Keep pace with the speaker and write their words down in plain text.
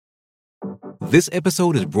This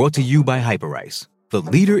episode is brought to you by Hyperice, the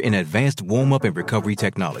leader in advanced warm-up and recovery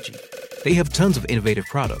technology. They have tons of innovative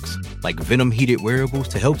products, like Venom-heated wearables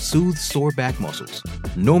to help soothe sore back muscles,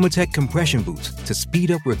 Normatec compression boots to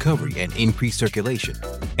speed up recovery and increase circulation,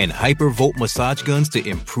 and Hypervolt massage guns to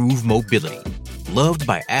improve mobility. Loved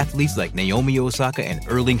by athletes like Naomi Osaka and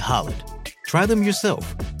Erling Haaland. Try them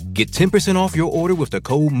yourself. Get 10% off your order with the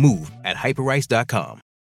code MOVE at Hyperice.com.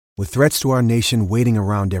 With threats to our nation waiting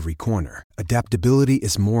around every corner, adaptability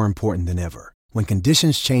is more important than ever. When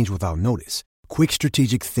conditions change without notice, quick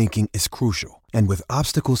strategic thinking is crucial. And with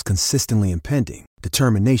obstacles consistently impending,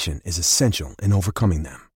 determination is essential in overcoming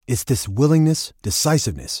them. It's this willingness,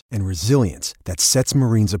 decisiveness, and resilience that sets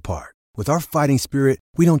Marines apart. With our fighting spirit,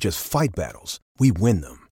 we don't just fight battles, we win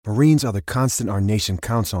them. Marines are the constant our nation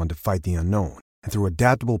counts on to fight the unknown. And through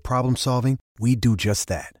adaptable problem solving, we do just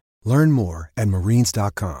that. Learn more at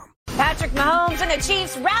Marines.com. Patrick Mahomes and the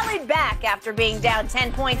Chiefs rallied back after being down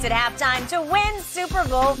 10 points at halftime to win Super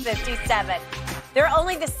Bowl 57. They're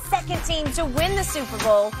only the second team to win the Super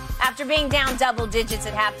Bowl after being down double digits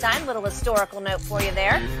at halftime. Little historical note for you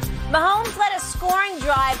there. Mahomes led a scoring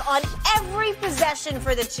drive on every possession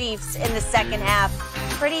for the Chiefs in the second half.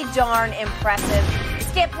 Pretty darn impressive.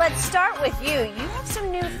 Skip, let's start with you. You have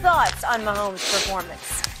some new thoughts on Mahomes'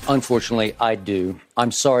 performance. Unfortunately, I do.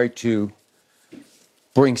 I'm sorry to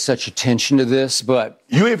bring such attention to this, but...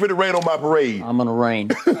 You ain't finna rain on my parade. I'm gonna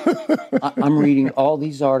rain. I'm reading all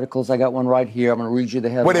these articles. I got one right here. I'm gonna read you the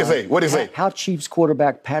headline. What is it? How Chiefs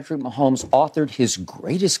quarterback Patrick Mahomes authored his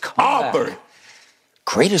greatest comeback.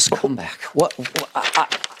 Greatest comeback.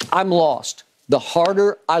 I'm lost. The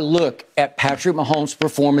harder I look at Patrick Mahomes'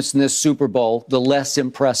 performance in this Super Bowl, the less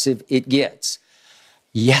impressive it gets.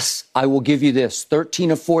 Yes, I will give you this.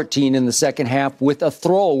 13 of 14 in the second half with a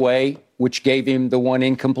throwaway, which gave him the one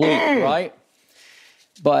incomplete, right?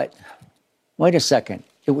 But wait a second.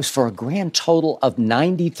 It was for a grand total of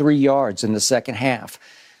 93 yards in the second half.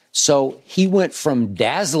 So he went from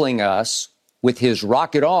dazzling us with his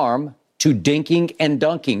rocket arm to dinking and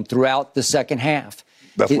dunking throughout the second half.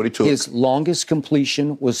 That's what he took. His longest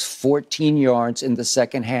completion was 14 yards in the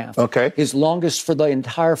second half. Okay. His longest for the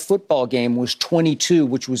entire football game was 22,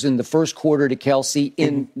 which was in the first quarter to Kelsey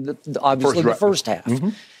in obviously the first half. Mm-hmm.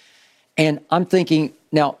 And I'm thinking,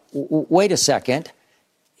 now, wait a second.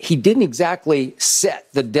 He didn't exactly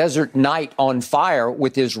set the desert night on fire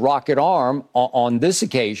with his rocket arm on this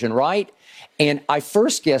occasion, right? And I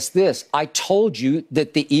first guessed this. I told you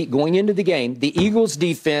that going into the game, the Eagles'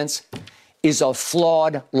 defense is a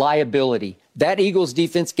flawed liability. That Eagles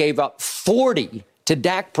defense gave up 40 to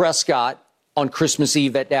Dak Prescott on Christmas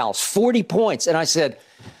Eve at Dallas. 40 points. And I said,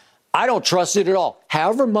 I don't trust it at all.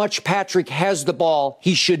 However much Patrick has the ball,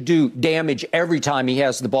 he should do damage every time he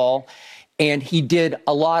has the ball. And he did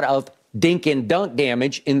a lot of dink and dunk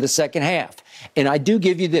damage in the second half. And I do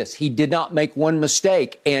give you this. He did not make one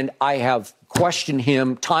mistake. And I have questioned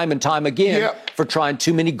him time and time again for trying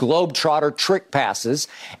too many globetrotter trick passes.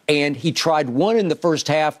 And he tried one in the first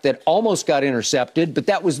half that almost got intercepted, but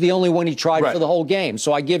that was the only one he tried for the whole game.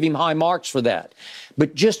 So I give him high marks for that.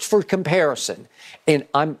 But just for comparison, and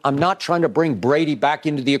I'm not trying to bring Brady back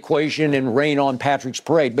into the equation and rain on Patrick's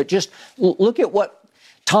parade, but just look at what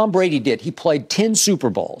Tom Brady did. He played 10 Super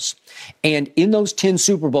Bowls. And in those 10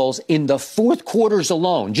 Super Bowls, in the fourth quarters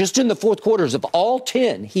alone, just in the fourth quarters of all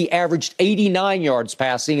 10, he averaged 89 yards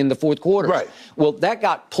passing in the fourth quarter. Right. Well, that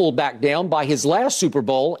got pulled back down by his last Super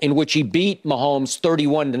Bowl, in which he beat Mahomes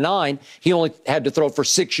 31-9. He only had to throw for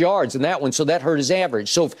 6 yards in that one, so that hurt his average.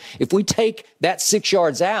 So if we take that 6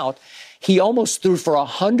 yards out, he almost threw for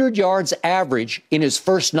 100 yards average in his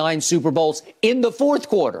first 9 Super Bowls in the fourth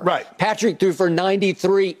quarter. Right. Patrick threw for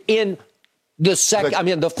 93 in the third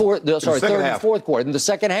and fourth quarter, in the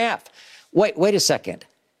second half. Wait a second.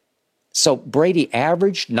 So Brady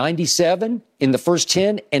averaged 97 in the first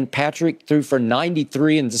 10, and Patrick threw for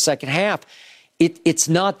 93 in the second half. It's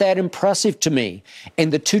not that impressive to me.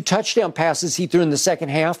 And the 2 touchdown passes he threw in the second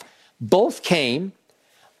half both came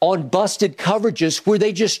on busted coverages where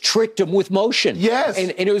they just tricked him with motion. Yes.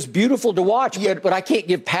 And it was beautiful to watch, but I can't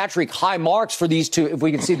give Patrick high marks for these 2. If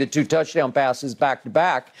we can see the 2 touchdown passes back to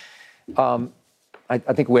back, I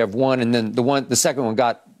think we have one, and then the second one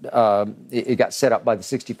got set up by the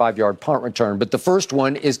 65-yard punt return. But the first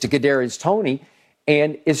one is to Kadarius Toney,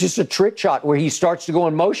 and it's just a trick shot where he starts to go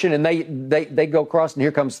in motion, and they go across, and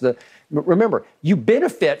here comes the. Remember, you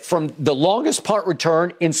benefit from the longest punt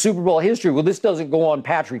return in Super Bowl history. Well, this doesn't go on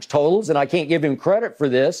Patrick's totals, and I can't give him credit for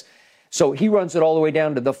this. So he runs it all the way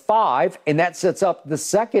down to the 5, and that sets up the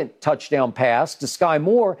second touchdown pass to Sky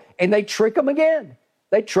Moore, and they trick him again.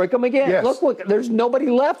 They trick him again. Yes. Look, there's nobody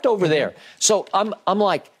left over there. So I'm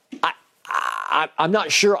like, I'm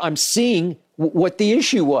not sure I'm seeing what the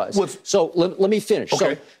issue was. So let me finish.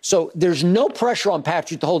 Okay. So there's no pressure on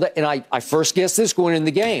Patrick to hold that. And I first guessed this going in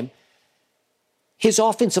the game. His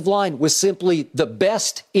offensive line was simply the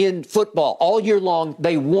best in football. All year long,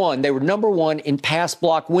 they won. They were number one in pass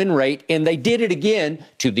block win rate, and they did it again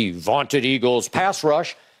to the vaunted Eagles pass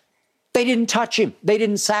rush. They didn't touch him. They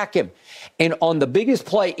didn't sack him. And on the biggest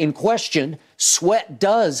play in question, Sweat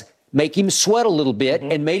does make him sweat a little bit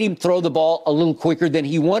and made him throw the ball a little quicker than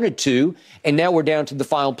he wanted to. And now we're down to the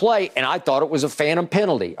final play, and I thought it was a phantom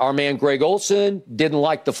penalty. Our man Greg Olsen didn't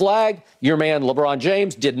like the flag. Your man LeBron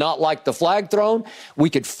James did not like the flag thrown. We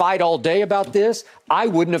could fight all day about this. I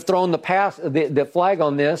wouldn't have thrown the flag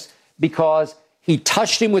on this because he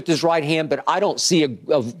touched him with his right hand, but I don't see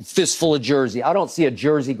a fistful of jersey. I don't see a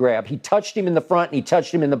jersey grab. He touched him in the front and he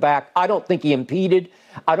touched him in the back. I don't think he impeded.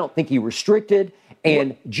 I don't think he restricted.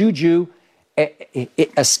 And Juju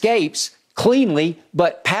it escapes cleanly,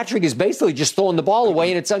 but Patrick is basically just throwing the ball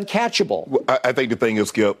away, and it's uncatchable. Well, I think the thing is,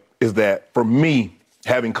 Skip, is that for me,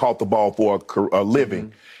 having caught the ball for a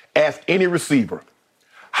living, ask any receiver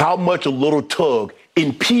how much a little tug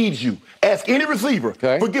impedes you. Ask any receiver.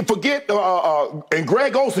 Okay. Forget, and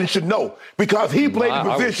Greg Olsen should know because he played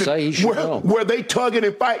the position where they tugging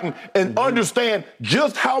and fighting and understand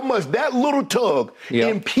just how much that little tug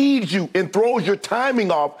impedes you and throws your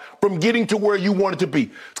timing off from getting to where you want it to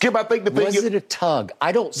be. Skip, I think the thing is... Was it a tug?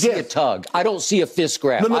 I don't see a tug. I don't see a fist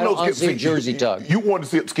grab. I don't see a jersey tug. You want to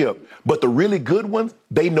see it, Skip. But the really good ones,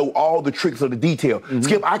 they know all the tricks of the detail.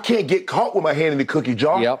 Skip, I can't get caught with my hand in the cookie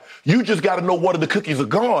jar. Yep. You just got to know what of the cookies are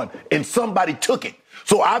gone, and somebody took it.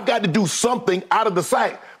 So I've got to do something out of the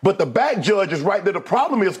sight. But the back judge is right there. The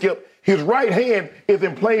problem is, Skip, his right hand is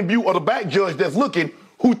in plain view of the back judge that's looking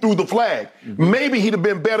who threw the flag. Maybe he'd have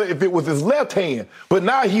been better if it was his left hand. But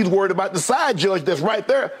now he's worried about the side judge that's right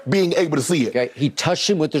there being able to see it. Okay. He touched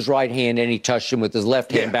him with his right hand, and he touched him with his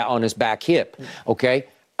left hand on his back hip. Okay?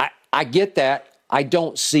 I get that. I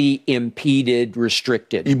don't see impeded,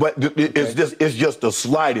 restricted. But it's just the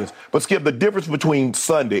slightest. But Skip, the difference between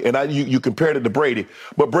Sunday and you compared it to Brady,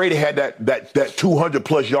 but Brady had that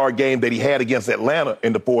 200-plus yard game that he had against Atlanta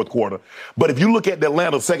in the fourth quarter. But if you look at the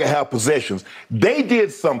Atlanta second half possessions, they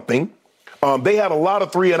did something. They had a lot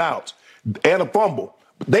of 3-and-outs and a fumble.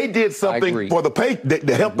 They did something for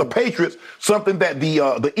to help the Patriots, something that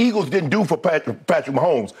the Eagles didn't do for Patrick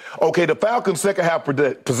Mahomes. Okay, the Falcons' second half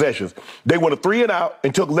possessions, they went a 3-and-out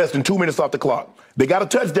and took less than 2 minutes off the clock. They got a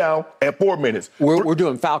touchdown at 4 minutes. We're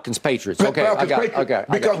doing Falcons-Patriots. Okay,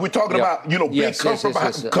 Falcons-Patriots. Because we're talking about, big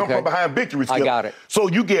come from behind victory. Skip. I got it. So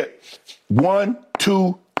you get 1,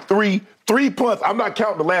 2, 3 punts. I'm not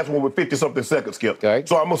counting the last one with 50-something seconds, Skip. Okay.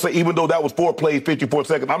 So I'm going to say, even though that was 4 plays, 54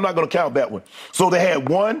 seconds, I'm not going to count that one. So they had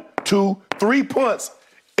 1, 2, 3 punts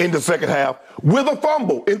in the second half with a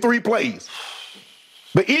fumble in 3 plays.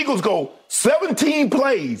 The Eagles go 17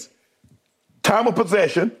 plays, time of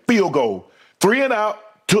possession, field goal.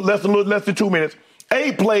 3-and-out, to less than 2 minutes.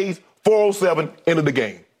 8 plays, 4:07, end of the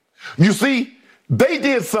game. You see, they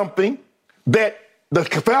did something that the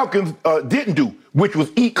Falcons didn't do, which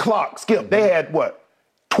was eat clock. Skip, they had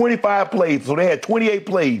 25 plays, so they had 28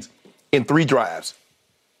 plays in 3 drives.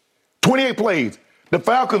 28 plays. The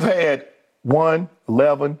Falcons had 1,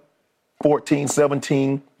 11, 14,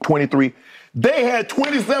 17, 23. They had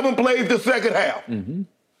 27 plays the second half.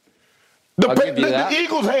 The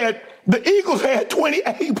Eagles had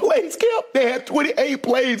 28 plays, Skip. They had 28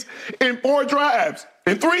 plays in 4 drives,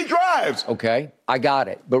 in 3 drives. Okay, I got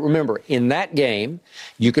it. But remember, in that game,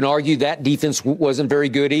 you can argue that defense wasn't very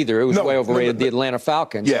good either. It was way overrated, the Atlanta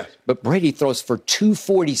Falcons. Yeah. But Brady throws for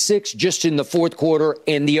 246 just in the fourth quarter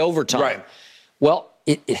and the overtime. Right. Well,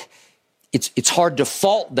 it's hard to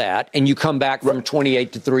fault that, and you come back from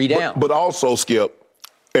 28 to 3 down. But also, Skip,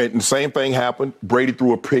 and the same thing happened. Brady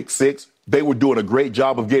threw a pick 6. They were doing a great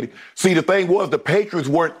job of getting. See, the thing was the Patriots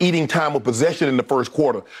weren't eating time of possession in the first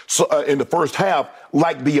quarter, so in the first half,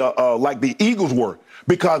 like the Eagles were,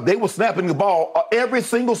 because they were snapping the ball. Every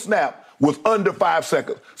single snap was under 5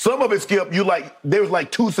 seconds. Some of it, Skip, there was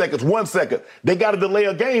 2 seconds, 1 second. They got to delay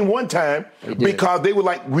a game one time because they were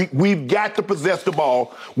like, we've got to possess the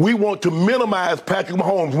ball. We want to minimize Patrick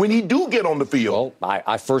Mahomes when he do get on the field. Well,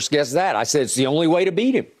 I first guessed that. I said it's the only way to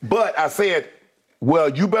beat him. But I said,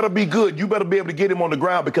 well, you better be good. You better be able to get him on the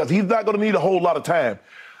ground because he's not going to need a whole lot of time.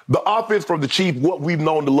 The offense from the Chiefs, what we've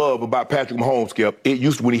known to love about Patrick Mahomes, Skip, it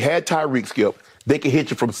used to, when he had Tyreek, Skip, they could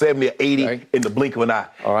hit you from 70 or 80 in the blink of an eye.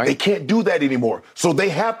 All right. They can't do that anymore. So they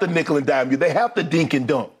have to nickel and dime you. They have to dink and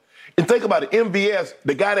dunk. And think about it, MVS,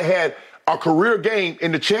 the guy that had a career game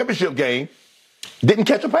in the championship game, didn't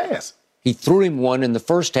catch a pass. He threw him one in the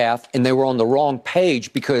first half, and they were on the wrong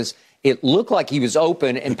page because it looked like he was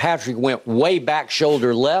open, and Patrick went way back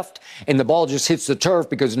shoulder left, and the ball just hits the turf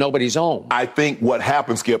because nobody's home. I think what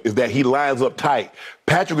happened, Skip, is that he lines up tight.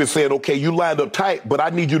 Patrick is saying, okay, you lined up tight, but I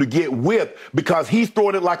need you to get width because he's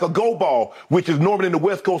throwing it like a go ball, which is normally in the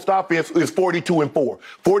West Coast offense is 42 and 4.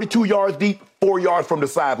 42 yards deep, 4 yards from the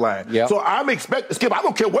sideline. Yep. So I'm expecting, Skip, I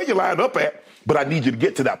don't care where you lined up at, but I need you to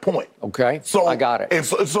get to that point. Okay, so I got it. And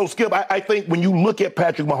so Skip, I think when you look at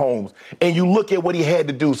Patrick Mahomes and you look at what he had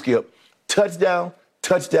to do, Skip, touchdown,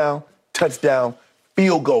 touchdown, touchdown,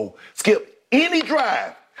 field goal. Skip, any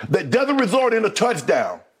drive that doesn't result in a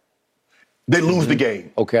touchdown, they lose the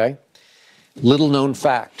game. Okay. Little known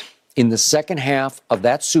fact. In the second half of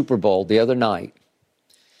that Super Bowl the other night,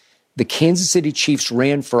 the Kansas City Chiefs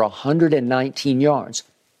ran for 119 yards.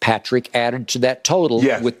 Patrick added to that total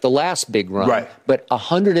with the last big run. Right. But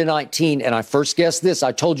 119, and I first guessed this.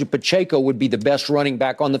 I told you Pacheco would be the best running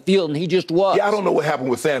back on the field, and he just was. Yeah, I don't know what happened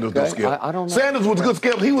with Sanders, though, Skip. I don't know. Sanders was good,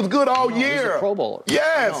 Skip. He was good all year. He's a Pro Bowler.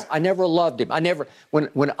 Yes. I never loved him. I never,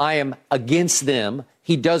 when I am against them,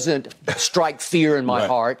 he doesn't strike fear in my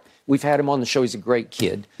heart. We've had him on the show. He's a great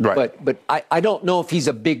kid. Right. But I don't know if he's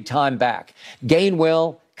a big-time back.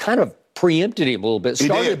 Gainwell kind of preempted him a little bit,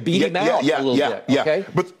 started to beat him out a little bit. Okay?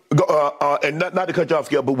 But and not to cut you off,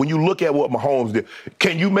 Skip, but when you look at what Mahomes did,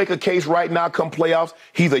 can you make a case right now come playoffs?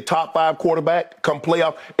 He's a top 5 quarterback come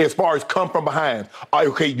playoff as far as come from behind.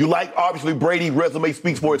 Okay, you like, obviously, Brady resume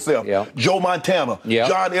speaks for itself. Yeah. Joe Montana,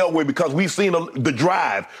 John Elway, because we've seen the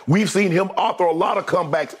drive. We've seen him author a lot of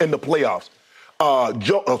comebacks in the playoffs.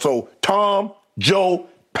 So Tom, Joe,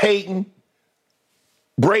 Peyton,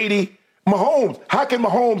 Brady, Mahomes. How can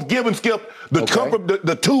Mahomes give and Skip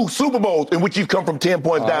the 2 Super Bowls in which you've come from 10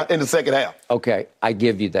 points down in the second half? Okay, I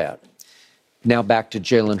give you that. Now back to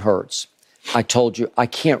Jalen Hurts. I told you I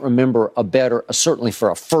can't remember a better, certainly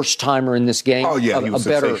for a first-timer in this game, a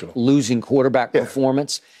better losing quarterback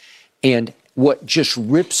performance. And what just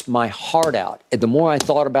rips my heart out, and the more I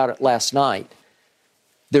thought about it last night,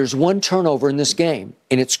 there's one turnover in this game,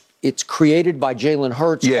 and it's created by Jalen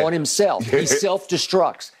Hurts on himself. He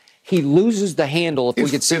self-destructs. He loses the handle. If we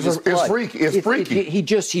could see his blood. It's freaky.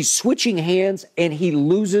 He's switching hands, and he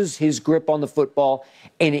loses his grip on the football,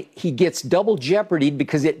 and he gets double jeopardied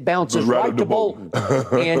because it bounces right to Bolton.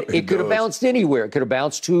 And it could have bounced anywhere. It could have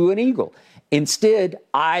bounced to an Eagle. Instead,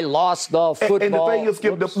 I lost the football. And the thing is,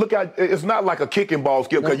 Skip, look at it's not like a kicking ball,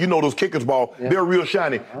 Skip, because you know those kickers' ball, they're real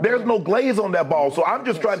shiny. There's no glaze on that ball, so I'm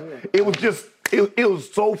just trying. It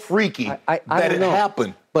was so freaky that it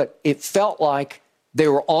happened. But it felt like they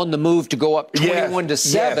were on the move to go up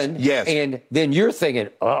 21-7, and then you're thinking,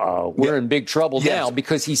 we're in big trouble now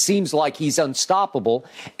because he seems like he's unstoppable.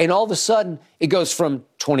 And all of a sudden, it goes from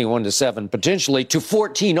 21-7 potentially to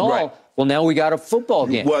 14-all. Right. Well, now we got a football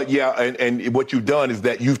game. Well, and what you've done is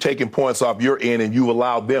that you've taken points off your end and you've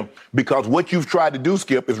allowed them. Because what you've tried to do,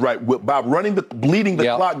 Skip, is by bleeding the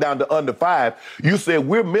clock down to under 5, you said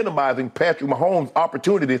we're minimizing Patrick Mahomes'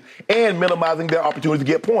 opportunities and minimizing their opportunity to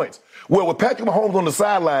get points. Well, with Patrick Mahomes on the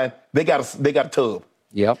sideline, they got a tub.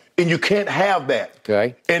 Yep. And you can't have that.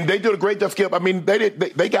 Okay. And they did a great job, Skip. I mean,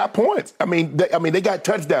 they got points. I mean, they got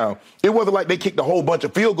touchdowns. It wasn't like they kicked a whole bunch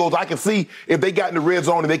of field goals. I can see if they got in the red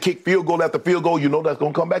zone and they kicked field goal after field goal, you know that's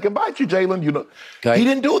going to come back and bite you, Jalen. You know, he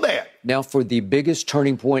didn't do that. Now, for the biggest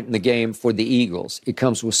turning point in the game for the Eagles, it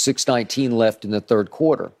comes with 6:19 left in the third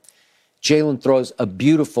quarter. Jalen throws a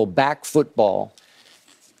beautiful back football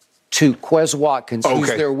to Quez Watkins, who's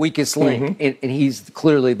their weakest link, and he's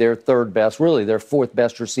clearly their third best, really their fourth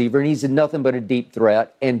best receiver, and he's nothing but a deep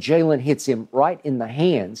threat, and Jalen hits him right in the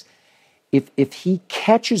hands. If he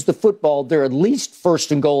catches the football, they're at least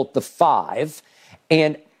first and goal at the 5,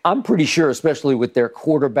 and I'm pretty sure, especially with their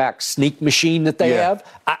quarterback sneak machine that they have,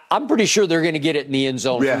 I'm pretty sure they're going to get it in the end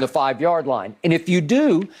zone from the 5-yard line. And if you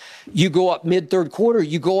do, you go up mid-third quarter,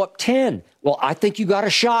 you go up 10. Well, I think you got a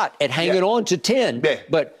shot at hanging on to 10,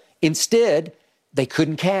 but instead, they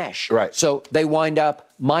couldn't cash. Right. So they wind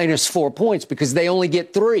up minus 4 points because they only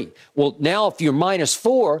get 3. Well, now if you're minus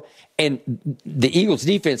 4 and the Eagles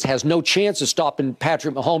defense has no chance of stopping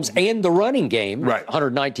Patrick Mahomes and the running game,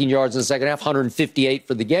 119 yards in the second half, 158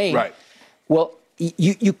 for the game. Right. Well,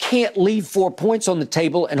 you can't leave 4 points on the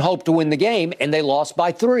table and hope to win the game, and they lost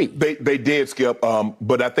by 3. They did, Skip,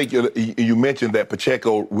 but I think you mentioned that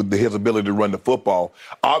Pacheco, with his ability to run the football,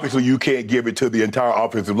 obviously you can't give it to the entire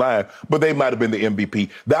offensive line, but they might have been the MVP.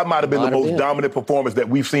 That might have been the most dominant performance that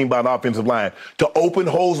we've seen by an offensive line, to open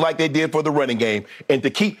holes like they did for the running game, and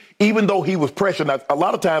to keep, even though he was pressured, a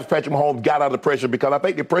lot of times Patrick Mahomes got out of pressure because I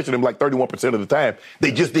think they pressured him like 31% of the time.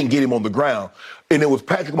 They just didn't get him on the ground. And it was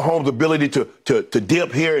Patrick Mahomes' ability to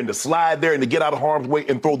dip here and to slide there and to get out of harm's way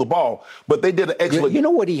and throw the ball. But they did an excellent... You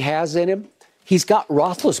know what he has in him? He's got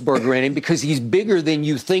Roethlisberger in him because he's bigger than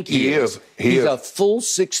you think he is. He's a full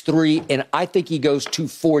 6'3", and I think he goes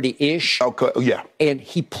 240-ish. Okay, yeah. And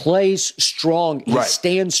he plays strong. He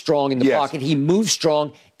stands strong in the pocket. He moves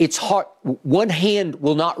strong. It's hard. One hand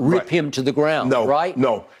will not rip him to the ground, right?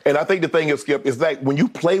 No. And I think the thing is, Skip, is that when you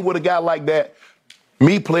play with a guy like that,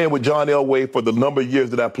 me playing with John Elway for the number of years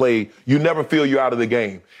that I played, you never feel you're out of the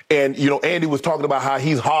game. And, Andy was talking about how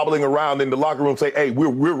he's hobbling around in the locker room saying, hey,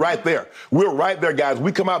 we're right there. We're right there, guys.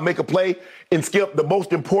 We come out and make a play. And, Skip, the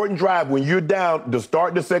most important drive when you're down to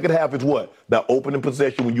start the second half is what? The opening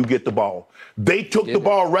possession when you get the ball. They took the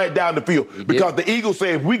ball right down the field because the Eagles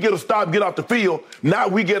say if we get a stop, get off the field, now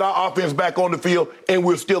we get our offense back on the field and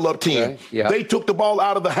we're still up 10. Okay. They took the ball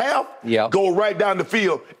out of the half, go right down the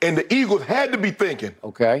field, and the Eagles had to be thinking,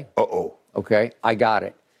 Okay, I got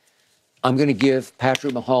it. I'm going to give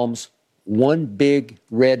Patrick Mahomes one big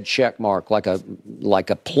red check mark, like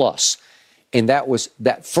a plus. And that was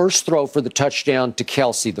that first throw for the touchdown to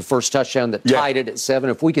Kelce, the first touchdown that tied it at 7.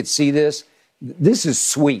 If we could see this is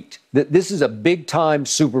sweet. This is a big-time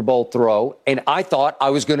Super Bowl throw, and I thought I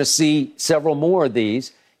was going to see several more of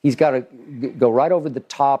these. He's got to go right over the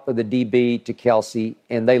top of the DB to Kelce,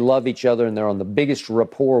 and they love each other, and they're on the biggest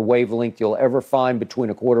rapport wavelength you'll ever find between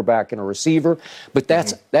a quarterback and a receiver. But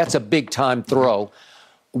that's a big-time throw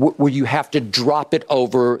where you have to drop it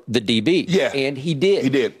over the DB. Yeah. And he did. He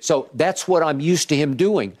did. So that's what I'm used to him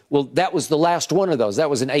doing. Well, that was the last one of those. That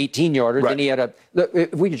was an 18-yarder. Then he had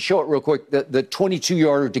if we could show it real quick, the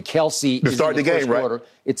 22-yarder to Kelce. To start the game, right? Quarter.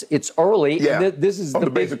 It's early. Yeah. And this is the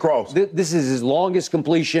basic cross. This is his longest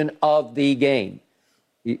completion of the game.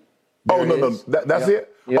 No. That's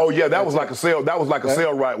it? Yep. Oh, yeah, that was like a sail. That was like a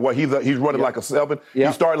sail right where he's running like a 7. He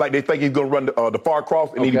started like they think he's going to run the far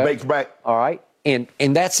cross, and he makes back. All right. And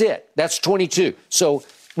that's it. That's 22. So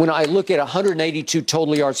when I look at 182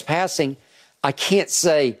 total yards passing, I can't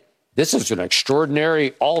say this is an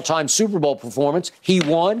extraordinary all-time Super Bowl performance. He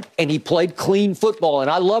won, and he played clean football. And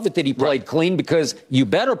I love it that he played clean because you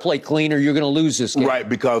better play clean or you're going to lose this game. Right,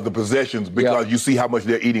 because the possessions, because you see how much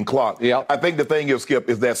they're eating clock. I think the thing is, Skip,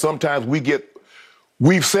 is that sometimes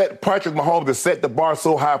Patrick Mahomes has set the bar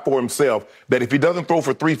so high for himself that if he doesn't throw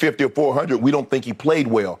for 350 or 400, we don't think he played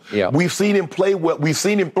well. We've seen him play well. We've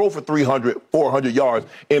seen him throw for 300, 400 yards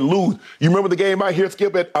and lose. You remember the game out here,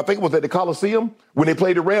 Skip, I think it was at the Coliseum when they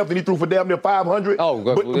played the Rams and he threw for damn near 500?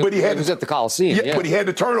 But he had it was at the Coliseum. Yeah, but he had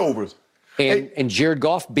the turnovers. And Jared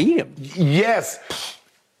Goff beat him. Yes.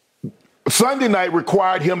 Sunday night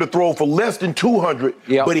required him to throw for less than 200,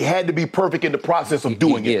 but he had to be perfect in the process of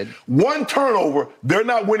doing it. One turnover, they're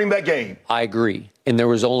not winning that game. I agree. And there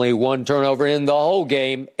was only one turnover in the whole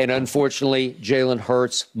game, and unfortunately, Jalen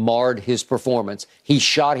Hurts marred his performance. He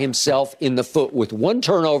shot himself in the foot with one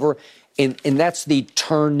turnover, and that's the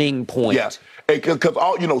turning point. Yes,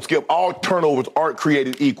 because Skip, all turnovers aren't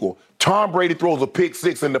created equal. Tom Brady throws a pick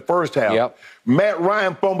 6 in the first half. Matt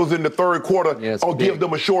Ryan fumbles in the third quarter or gives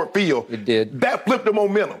them a short field. It did. That flipped the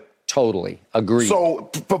momentum. Totally. Agreed. So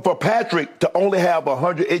for Patrick to only have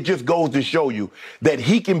 100, it just goes to show you that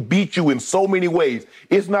he can beat you in so many ways.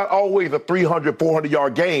 It's not always a 300,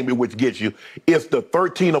 400-yard game in which gets you. It's the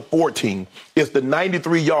 13 or 14. It's the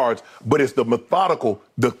 93 yards, but it's the methodical,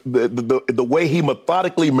 the way he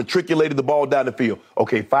methodically matriculated the ball down the field.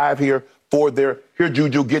 Okay, 5 here, 4 there. Here,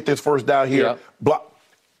 Juju, get this first down here. Block.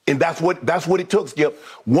 And that's what it took, Skip.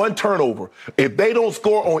 One turnover. If they don't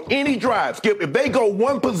score on any drive, Skip, if they go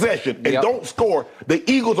one possession and don't score, the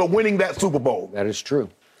Eagles are winning that Super Bowl. That is true.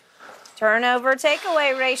 Turnover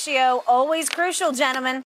takeaway ratio, always crucial,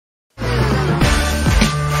 gentlemen.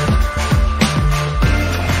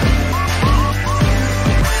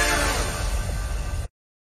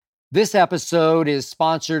 This episode is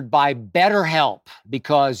sponsored by BetterHelp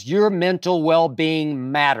because your mental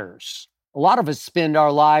well-being matters. A lot of us spend our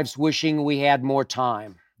lives wishing we had more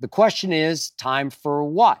time. The question is, time for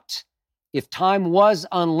what? If time was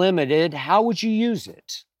unlimited, how would you use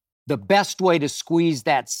it? The best way to squeeze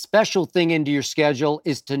that special thing into your schedule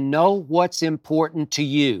is to know what's important to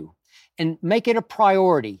you and make it a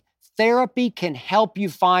priority. Therapy can help you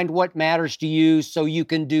find what matters to you so you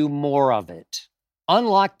can do more of it.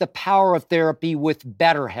 Unlock the power of therapy with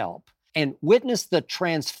BetterHelp and witness the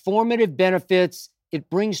transformative benefits it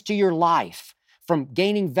brings to your life. From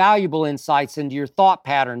gaining valuable insights into your thought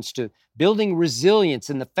patterns to building resilience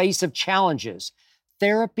in the face of challenges,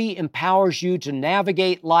 therapy empowers you to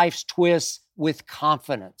navigate life's twists with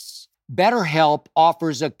confidence. BetterHelp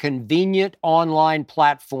offers a convenient online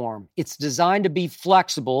platform. It's designed to be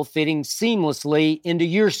flexible, fitting seamlessly into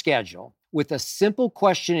your schedule. With a simple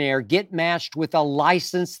questionnaire, get matched with a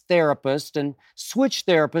licensed therapist and switch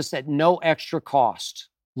therapists at no extra cost.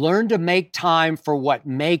 Learn to make time for what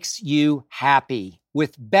makes you happy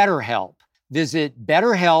with BetterHelp. Visit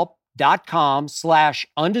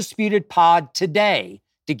BetterHelp.com/UndisputedPod today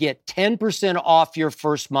to get 10% off your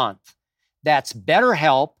first month. That's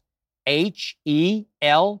BetterHelp,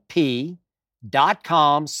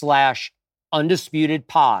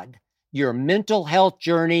 HELP.com/UndisputedPod. Your mental health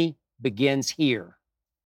journey begins here.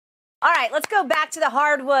 All right, let's go back to the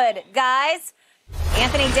hardwood, guys.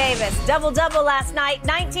 Anthony Davis, double-double last night,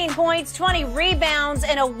 19 points, 20 rebounds,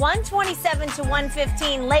 and a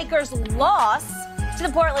 127-115 Lakers loss to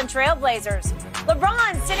the Portland Trailblazers.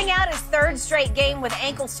 LeBron sitting out his third straight game with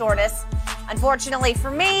ankle soreness. Unfortunately for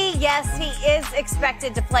me, yes, he is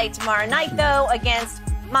expected to play tomorrow night, though, against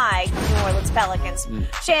my New Orleans Pelicans.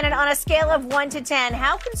 Shannon, on a scale of 1 to 10,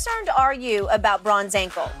 how concerned are you about Bron's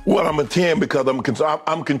ankle? Well, I'm a 10 because I'm concerned.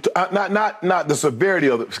 Not the severity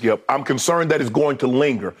of it, Skip. I'm concerned that it's going to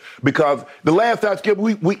linger because the last time, Skip,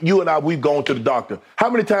 you and I, we've gone to the doctor. How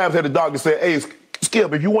many times had the doctor said, "Hey,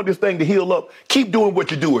 Skip, if you want this thing to heal up, keep doing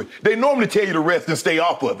what you're doing"? They normally tell you to rest and stay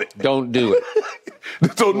off of it. Don't do it.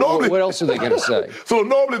 So normally, what else are they going to say? So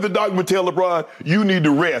normally the doctor would tell LeBron, you need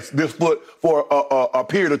to rest this foot for a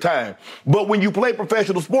period of time. But when you play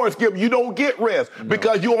professional sports, Skip, you don't get rest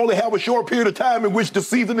because you only have a short period of time in which the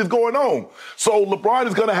season is going on. So LeBron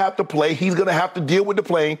is going to have to play. He's going to have to deal with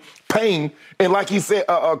the pain. And like he said,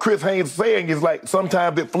 Chris Haynes saying, is like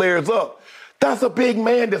sometimes it flares up. That's a big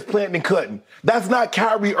man that's planting and cutting. That's not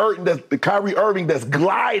Kyrie Irving that's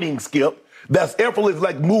gliding, Skip. That's effortless,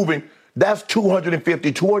 like moving. That's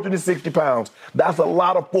 250, 260 pounds. That's a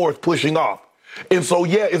lot of force pushing off. And so,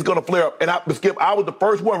 yeah, it's going to flare up. And Skip, I was the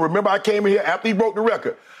first one. Remember, I came in here after he broke the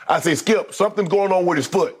record. I said, Skip, something's going on with his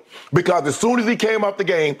foot. Because as soon as he came off the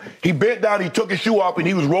game, he bent down, he took his shoe off, and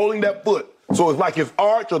he was rolling that foot. So it's like his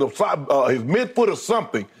arch or his midfoot or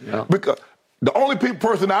something. Yeah. Because the only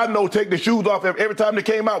person I know take the shoes off every time they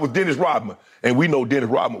came out was Dennis Rodman. And we know Dennis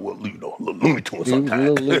Rodman was, a little Looney Tune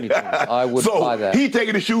sometimes. I would buy that. So he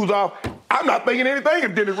taking the shoes off. I'm not thinking anything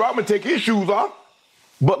if Dennis Rodman take his shoes off.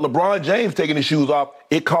 But LeBron James taking his shoes off,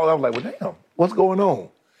 it called. I was like, well, damn, what's going on?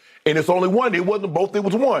 And it's only one. It wasn't both. It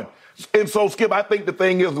was one. And so, Skip, I think the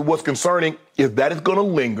thing is, what's concerning is that it's going to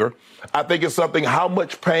linger. I think it's something, how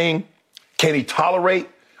much pain can he tolerate?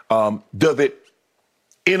 Does it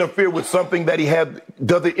interfere with something that he had?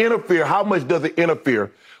 Does it interfere? How much does it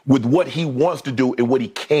interfere with what he wants to do and what he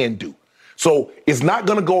can do? So it's not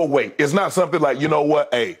going to go away. It's not something like, you know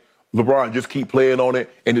what, hey, LeBron, just keep playing on it,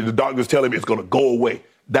 and the doctors tell him it's going to go away.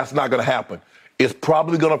 That's not going to happen. It's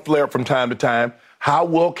probably going to flare up from time to time. How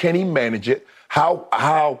well can he manage it?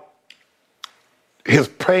 How his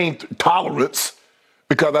pain tolerance,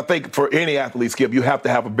 because I think for any athlete, Skip, you have to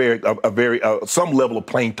have some level of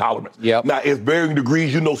pain tolerance. Yep. Now, it's varying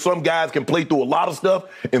degrees. You know, some guys can play through a lot of stuff,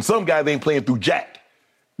 and some guys ain't playing through jack.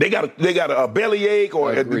 They got a bellyache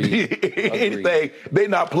or anything. They're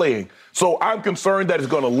not playing. So I'm concerned that it's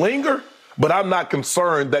going to linger, but I'm not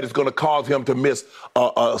concerned that it's going to cause him to miss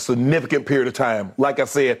a significant period of time. Like I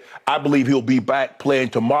said, I believe he'll be back playing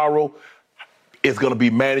tomorrow. It's going to be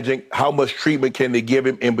managing how much treatment can they give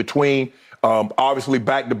him in between. Obviously,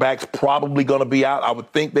 back-to-back's probably going to be out. I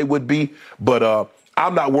would think they would be, but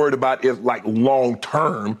I'm not worried about it like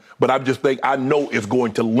long-term, but I know it's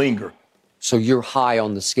going to linger. So you're high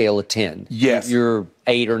on the scale of 10. Yes. You're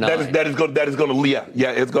 8 or 9. That is going to it's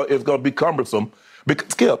going to be cumbersome. Because,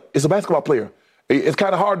 Skip, it's a basketball player. It's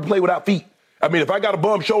kind of hard to play without feet. I mean, if I got a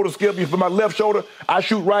bum shoulder, Skip, for my left shoulder, I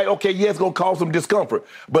shoot right, okay, yeah, it's going to cause some discomfort.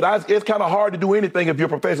 But it's kind of hard to do anything if you're a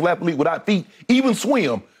professional athlete without feet, even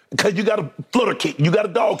swim, because you got a flutter kick, you got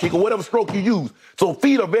a dog kick, or whatever stroke you use. So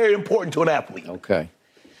feet are very important to an athlete. Okay.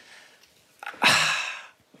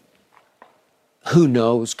 Who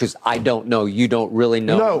knows? Because I don't know. You don't really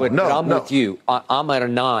know. But I'm with you. I'm at a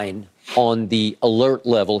 9 on the alert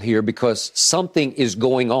level here because something is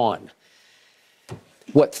going on.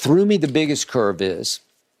 What threw me the biggest curve is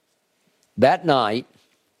that night,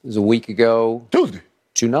 it was a week ago.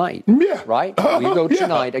 tonight. Yeah. Right? We go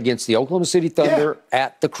tonight against the Oklahoma City Thunder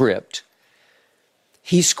at the Crypt.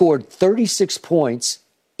 He scored 36 points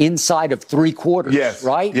inside of 3 quarters. Yes.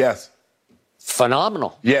 Right? Yes.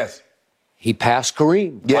 Phenomenal. Yes. He passed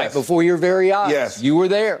Kareem right before your very eyes. Yes. You were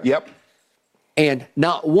there. Yep. And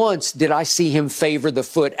not once did I see him favor the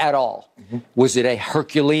foot at all. Mm-hmm. Was it a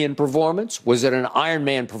Herculean performance? Was it an Iron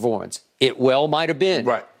Man performance? It well might have been.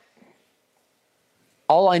 Right.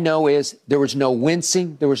 All I know is there was no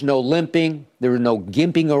wincing, there was no limping, there was no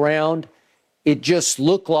gimping around. It just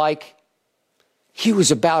looked like he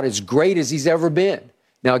was about as great as he's ever been.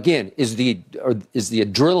 Now, again, is the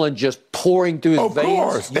adrenaline just pouring through his veins? Of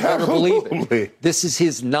course, you better believe it. This is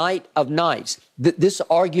his night of nights. This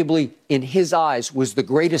arguably, in his eyes, was the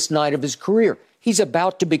greatest night of his career. He's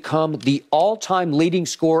about to become the all-time leading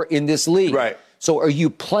scorer in this league. Right. So are you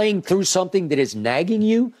playing through something that is nagging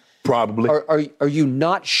you? Probably. Are you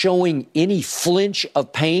not showing any flinch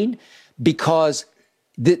of pain because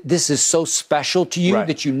this is so special to you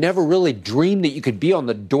that you never really dreamed that you could be on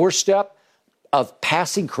the doorstep of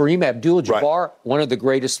passing Kareem Abdul-Jabbar, one of the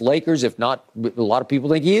greatest Lakers, if not, a lot of people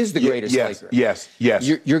think he is the greatest Laker. Yes.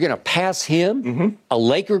 You're going to pass him, a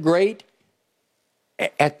Laker great,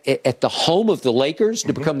 at the home of the Lakers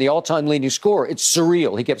to become the all-time leading scorer. It's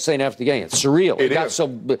surreal. He kept saying after the game, it's surreal. It got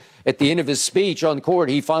so at the end of his speech on the court,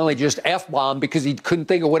 he finally just F-bombed because he couldn't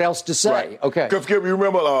think of what else to say. Right. Okay. Because, Skip, you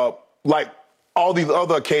remember, like, all these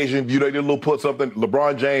other occasions, they did a little put something,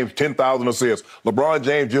 LeBron James, 10,000 assists. LeBron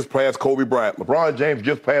James just passed Kobe Bryant. LeBron James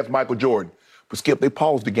just passed Michael Jordan. But, Skip, they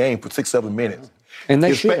paused the game for 6-7 minutes. And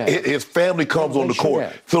they should have. His family comes on the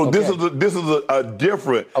court. So this is a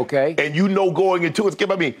different. Okay. And going into it,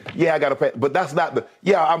 Skip, I mean, I got to pass. But that's not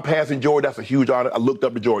I'm passing Jordan. That's a huge honor. I looked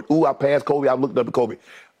up to Jordan. Ooh, I passed Kobe. I looked up to Kobe.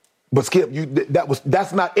 But, Skip,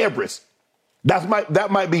 that's not Everest. That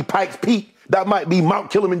might be Pikes Peak. That might be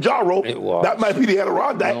Mount Kilimanjaro. That might be the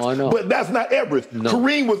Adirondacks. No, I know. But that's not Everest. No.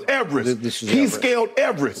 Kareem was Everest. He scaled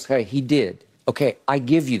Everest. Okay, he did. Okay, I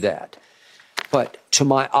give you that. But to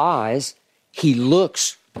my eyes, he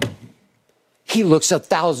looks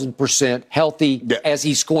 1,000% healthy as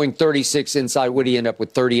he's scoring 36 inside. Would he end up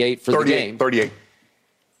with 38 for the game? 38.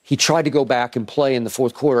 He tried to go back and play in the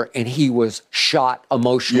fourth quarter, and he was shot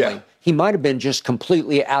emotionally. Yeah. He might have been just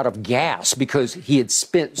completely out of gas because he had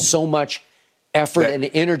spent so much effort and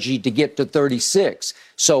energy to get to 36.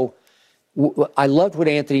 So I loved what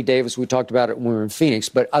Anthony Davis, we talked about it when we were in Phoenix,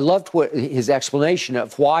 but I loved his explanation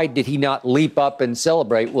of why did he not leap up and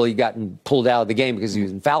celebrate? Well, he got pulled out of the game because he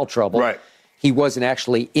was in foul trouble. Right. He wasn't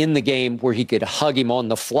actually in the game where he could hug him on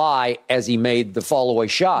the fly as he made the fall-away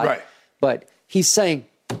shot. Right. But he's saying,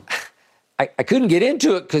 I couldn't get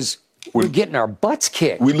into it because we're getting our butts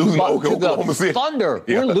kicked. We're losing to Oklahoma City Thunder.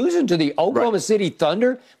 Yeah. We're losing to the Oklahoma City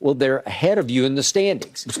Thunder. Well, they're ahead of you in the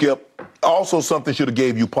standings. Skip, also something should have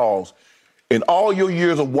gave you pause. In all your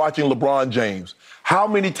years of watching LeBron James, how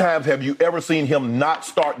many times have you ever seen him not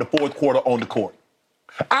start the fourth quarter on the court?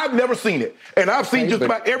 I've never seen it. And I've seen just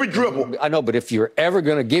about every dribble. I know, but if you're ever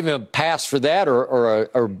going to give him a pass for that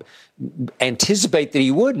or anticipate that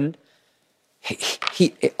he wouldn't,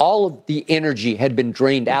 he all of the energy had been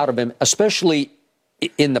drained out of him, especially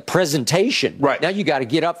in the presentation. Right. Now you got to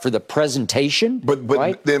get up for the presentation. But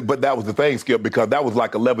that was the thing, Skip, because that was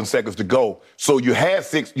like 11 seconds to go. So you had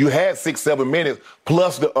 6-7 minutes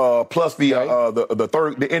plus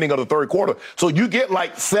the ending of the third quarter. So you get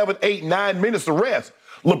like 7, 8, 9 minutes to rest.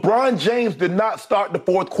 LeBron James did not start the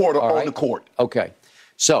fourth quarter on the court. Okay.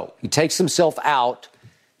 So he takes himself out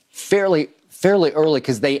fairly early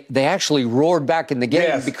because they actually roared back in the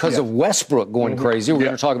game because of Westbrook going crazy. We're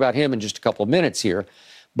going to talk about him in just a couple of minutes here.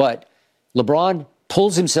 But LeBron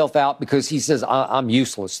pulls himself out because he says, I'm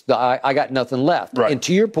useless. I got nothing left. Right. And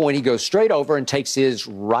to your point, he goes straight over and takes his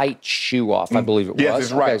right shoe off, I believe it was. Yes,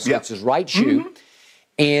 it's right. So it's his right shoe.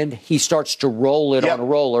 And he starts to roll it on a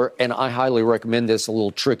roller. And I highly recommend this, a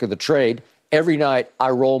little trick of the trade. Every night, I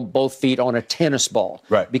roll both feet on a tennis ball.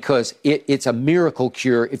 Right. Because it's a miracle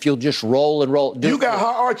cure if you'll just roll and roll. You got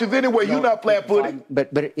high arches anyway. You're not flat-footed.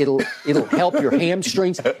 But it'll help your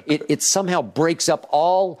hamstrings. It somehow breaks up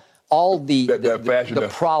all the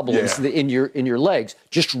problems in your legs.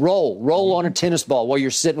 Just roll on a tennis ball while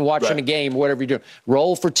you're sitting watching a game, whatever you're doing.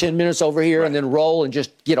 Roll for 10 minutes over here and then roll and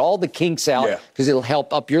just get all the kinks out because it'll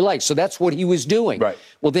help up your legs. So that's what he was doing. Right.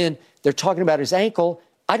 Well, then they're talking about his ankle.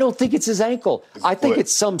 I don't think it's his ankle. I think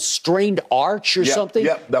it's some strained arch or something.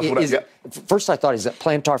 Yeah, that's what First I thought, is that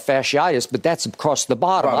plantar fasciitis, but that's across the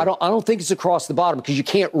bottom. I don't think it's across the bottom because you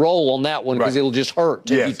can't roll on that one because it'll just hurt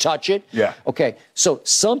if you touch it. Yeah. Okay, so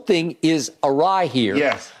something is awry here.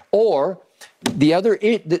 Yes. Or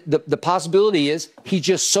The possibility is he's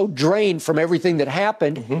just so drained from everything that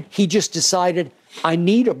happened, he just decided, I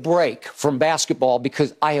need a break from basketball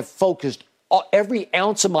because I have focused every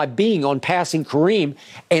ounce of my being on passing Kareem,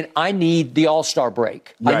 and I need the All-Star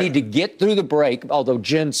break. Right. I need to get through the break, although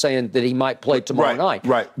Jen's saying that he might play tomorrow night.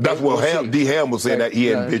 Right. That's what D. Ham was saying, that he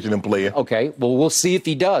had envisioned him playing. Okay, well, we'll see if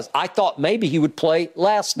he does. I thought maybe he would play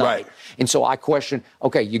last night. Right. And so I question,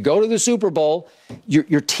 okay, you go to the Super Bowl,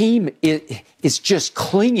 your team is just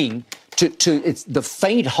clinging to it's the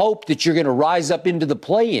faint hope that you're going to rise up into the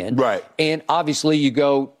play-in. Right. And obviously you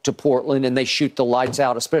go to Portland and they shoot the lights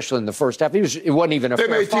out, especially in the first half. It wasn't even a fair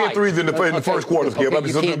fight. They made 10 threes in the first quarter, Skip.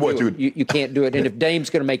 You can't do it. And if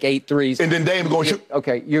Dame's going to make 8 threes. And then Dame's going to shoot.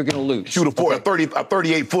 Okay, you're going to lose. Shoot a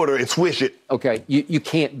 38-footer and swish it. Okay, you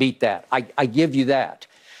can't beat that. I give you that.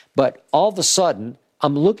 But all of a sudden,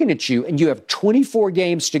 I'm looking at you and you have 24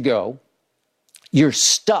 games to go. You're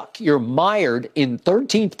stuck. You're mired in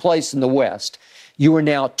 13th place in the West. You are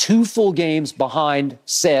now 2 full games behind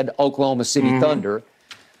said Oklahoma City Thunder.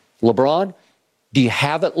 LeBron, do you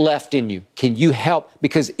have it left in you? Can you help?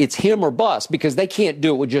 Because it's him or bust, because they can't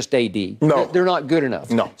do it with just AD. No. They're not good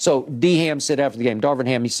enough. No. So D. Ham said after the game, Darvin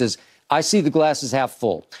Ham, he says, I see the glasses half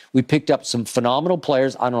full. We picked up some phenomenal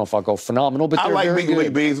players. I don't know if I'll go phenomenal, but they're very good. I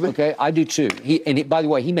like Beasley. Okay, I do too. By the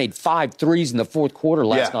way, he made 5 threes in the fourth quarter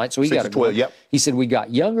last night, so he got a 12. Yep. He said we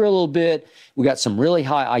got younger a little bit. We got some really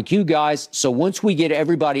high IQ guys. So once we get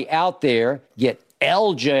everybody out there, get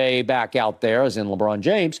LJ back out there, as in LeBron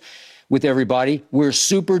James, with everybody, we're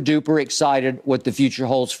super duper excited what the future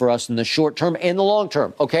holds for us in the short term and the long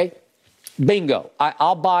term. Okay, bingo.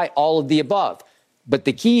 I'll buy all of the above. But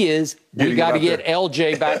the key is we got to get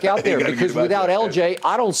LJ back out there, because without LJ,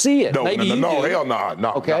 I don't see it. Maybe you do. Hell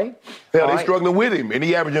no. Okay? Hell, they're struggling with him, and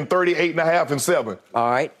he averaging 38.5 and 7. All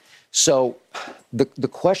right. So the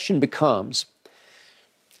question becomes,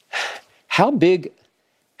 how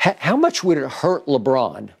much would it hurt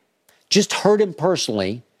LeBron, just hurt him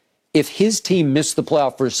personally, if his team missed the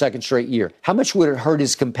playoff for a second straight year? How much would it hurt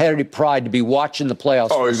his competitive pride to be watching the playoffs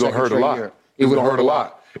for a second straight year? It would hurt a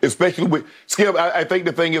lot. Especially with Skip, I think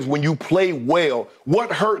the thing is when you play well,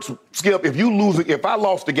 what hurts, Skip, if you lose it, if I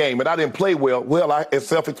lost the game and I didn't play well, it's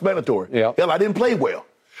self-explanatory. Yep. Hell, I didn't play well.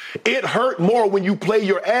 It hurt more when you play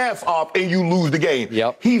your ass off and you lose the game.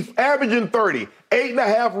 Yep. He's averaging 30,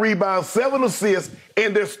 8.5 rebounds, 7 assists,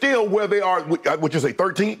 and they're still where they are, what you say,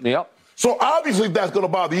 13? Yep. So obviously that's going to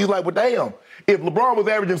bother you. He's like, well, damn, if LeBron was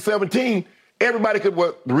averaging 17, everybody could,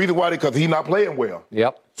 the reason why, because he's not playing well.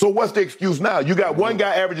 Yep. So what's the excuse now? You got one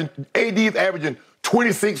guy AD's averaging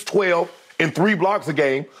 26, 12, and 3 blocks a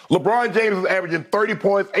game. LeBron James is averaging 30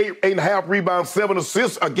 points, 8.5 rebounds, 7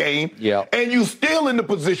 assists a game. Yeah. And you still in the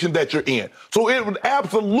position that you're in. So it would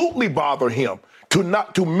absolutely bother him to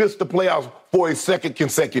miss the playoffs for a second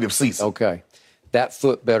consecutive season. Okay. That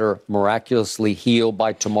foot better miraculously heal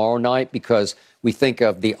by tomorrow night, because we think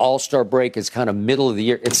of the All-Star break as kind of middle of the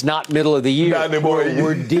year. It's not middle of the year. Not anymore.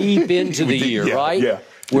 We're deep into the year, right? Yeah.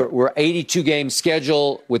 We're 82-game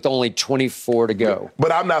schedule with only 24 to go.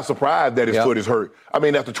 But I'm not surprised that his foot is hurt. I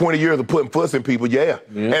mean, after 20 years of putting foots in people,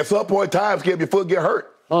 At some point in time, Skip, your foot get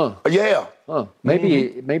hurt. Yeah.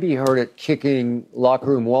 Maybe he heard it kicking locker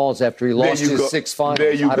room walls after he lost his 6 finals.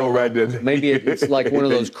 There you go, right there. Maybe it's like one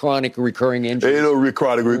of those chronic recurring injuries. It'll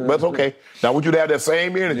chronic, but it's okay. Now, I want you to have that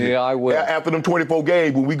same energy. Yeah, I will. After them 24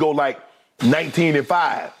 games, when we go like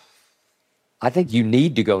 19-5. I think you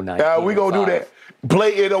need to go 19. We're going to do that. Play,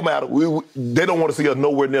 it don't matter. They don't want to see us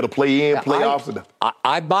nowhere near the play-in, playoffs.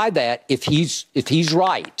 I buy that if he's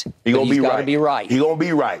right. He's going to be right. He's got to be right. He's going to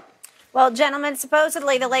be right. Well, gentlemen,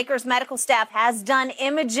 supposedly the Lakers medical staff has done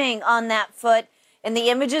imaging on that foot, and the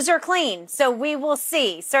images are clean. So we will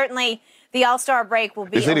see. Certainly, the All-Star break will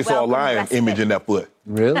be They said they saw a lion image in that foot.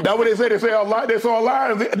 Really? That's what they said. They saw a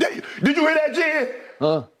lion. Did you hear that, Jen?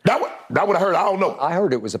 That what I heard. I don't know. I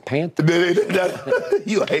heard it was a panther.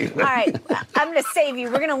 You hate him. All right. I'm going to save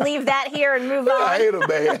you. We're going to leave that here and move on. I hate him,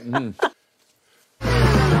 man.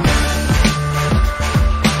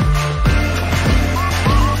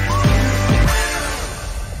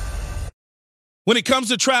 When it comes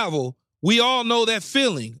to travel, we all know that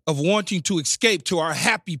feeling of wanting to escape to our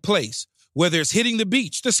happy place, whether it's hitting the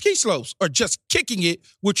beach, the ski slopes, or just kicking it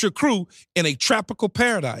with your crew in a tropical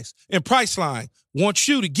paradise. And Priceline wants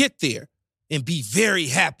you to get there and be very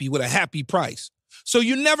happy with a happy price, so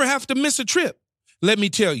you never have to miss a trip. Let me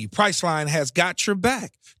tell you, Priceline has got your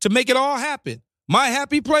back to make it all happen. My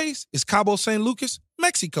happy place is Cabo San Lucas,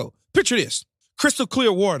 Mexico. Picture this: crystal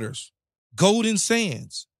clear waters, golden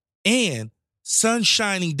sands, and sun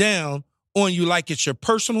shining down on you like it's your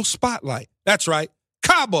personal spotlight. That's right,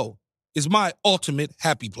 Cabo. is my ultimate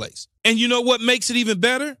happy place. And you know what makes it even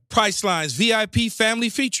better? Priceline's VIP family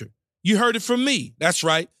feature. You heard it from me. That's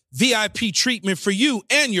right. VIP treatment for you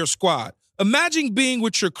and your squad. Imagine being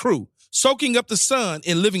with your crew, soaking up the sun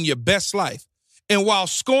and living your best life. And while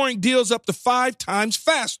scoring deals up to 5 times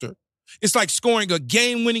faster, it's like scoring a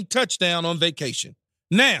game-winning touchdown on vacation.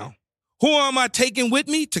 Now, who am I taking with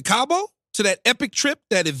me to Cabo? To that epic trip,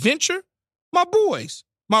 that adventure? My boys,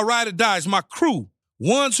 my ride or dies, my crew,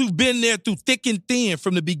 ones who've been there through thick and thin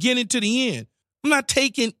from the beginning to the end. I'm not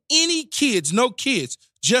taking any kids, no kids,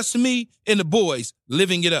 just me and the boys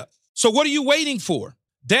living it up. So what are you waiting for?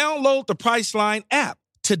 Download the Priceline app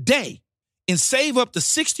today and save up to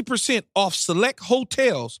 60% off select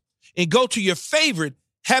hotels and go to your favorite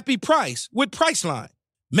happy price with Priceline.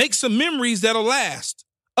 Make some memories that'll last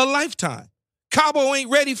a lifetime. Cabo ain't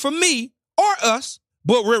ready for me or us,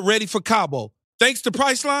 but we're ready for Cabo. Thanks to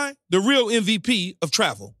Priceline, the real MVP of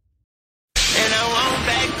travel. And I won't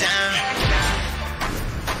back down.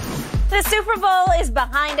 The Super Bowl is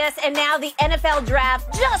behind us, and now the NFL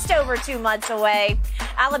Draft just over 2 months away.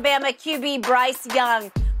 Alabama QB Bryce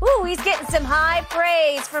Young. Ooh, he's getting some high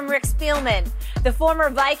praise from Rick Spielman. The former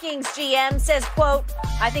Vikings GM says, quote,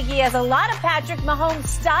 I think he has a lot of Patrick Mahomes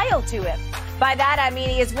style to him. By that, I mean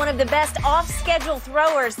he is one of the best off-schedule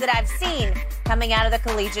throwers that I've seen coming out of the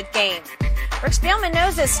collegiate game. Rick Spielman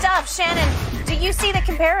knows his stuff. Shannon, do you see the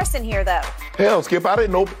comparison here, though? Hell, Skip, I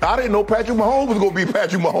didn't know Patrick Mahomes was going to be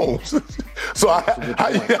Patrick Mahomes. So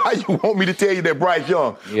how you want me to tell you that Bryce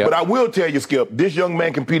Young? Yep. But I will tell you, Skip, this young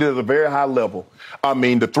man competed at a very high level. I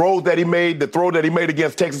mean, the throw that he made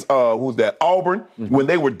against Texas, who's that? Auburn, when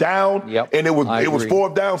they were down, and it was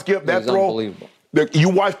 4th down, Skip, that throw. Unbelievable. You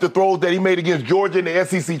watched the throws that he made against Georgia in the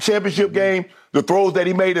SEC championship game, the throws that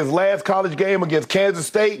he made his last college game against Kansas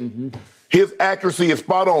State. His accuracy is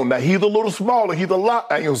spot on. Now, he's a little smaller. He's a lot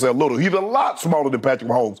smaller than Patrick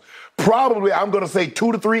Mahomes. Probably, I'm going to say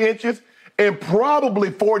 2 to 3 inches and probably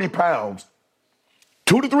 40 pounds.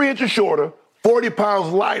 2 to 3 inches shorter, 40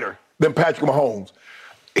 pounds lighter than Patrick Mahomes.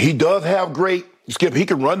 He does have great, Skip, he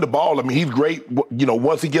can run the ball. I mean, he's great. You know,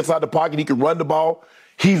 once he gets out the pocket, he can run the ball.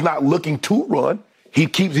 He's not looking to run. He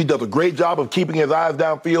does a great job of keeping his eyes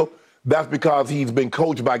downfield. That's because he's been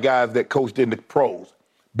coached by guys that coached in the pros.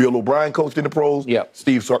 Bill O'Brien coached in the pros.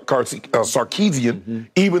 Steve Sarkisian,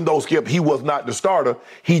 even though, Skip, he was not the starter,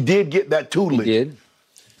 he did get that tutelage. He did.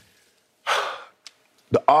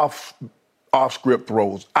 The off-script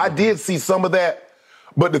throws. I did see some of that,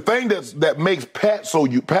 but the thing that makes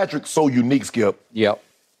Patrick so unique, Skip,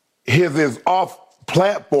 his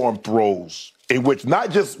off-platform throws, in which not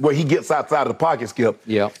just where he gets outside of the pocket, Skip,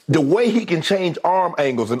 the way he can change arm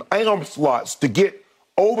angles and arm slots to get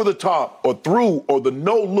over the top or through or the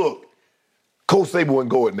no look, Coach Saban wouldn't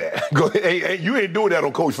go in there. You ain't doing that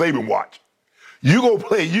on Coach Saban watch. You gonna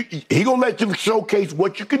play. He gonna let you showcase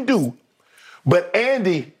what you can do. But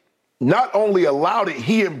Andy not only allowed it,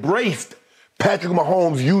 he embraced Patrick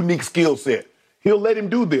Mahomes' unique skill set. He'll let him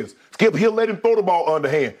do this. Skip, he'll let him throw the ball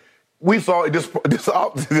underhand. We saw this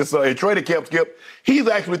in training camp, Skip. He's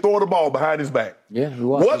actually throwing the ball behind his back. Yeah, he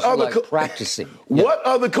was. What other practicing? What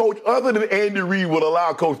other coach other than Andy Reid would allow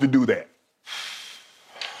a coach to do that?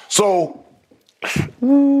 So,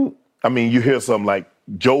 I mean, you hear something like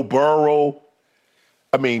Joe Burrow.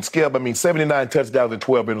 I mean, Skip, 79 touchdowns and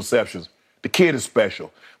 12 interceptions. The kid is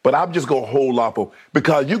special. But I'm just going to hold off of,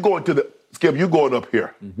 because you're going up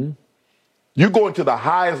here. You're going to the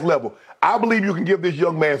highest level. I believe you can give this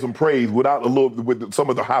young man some praise with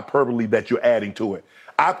some of the hyperbole that you're adding to it.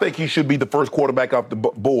 I think he should be the first quarterback off the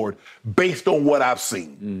board based on what I've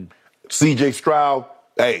seen. C.J. Stroud,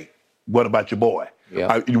 hey, what about your boy?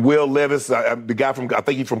 Will Levis, the guy I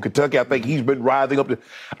think he's from Kentucky. I think he's been rising up.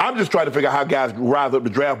 I'm just trying to figure out how guys rise up the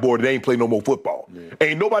draft board and they ain't play no more football.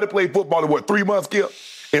 Ain't nobody played football in, 3 months, Skip?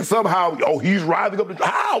 And somehow, he's rising up the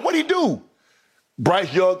how? What'd he do?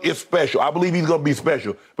 Bryce Young is special. I believe he's going to be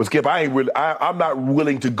special. But, Skip, I'm not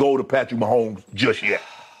willing to go to Patrick Mahomes just yet.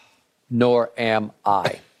 Nor am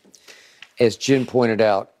I. As Jen pointed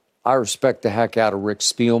out, I respect the heck out of Rick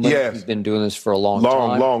Spielman. Yes. He's been doing this for a long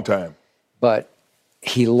time. Long time. But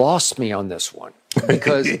he lost me on this one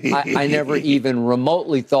because I never even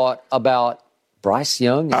remotely thought about Bryce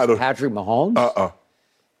Young and Patrick Mahomes.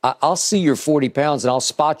 I'll see your 40 pounds and I'll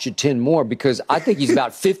spot you 10 more because I think he's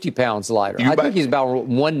about 50 pounds lighter. I think he's about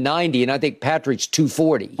 190, and I think Patrick's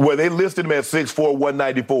 240. Well, they listed him at 6'4",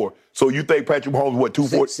 194. So you think Patrick Mahomes, what,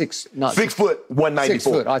 240? 6 foot, 194. 6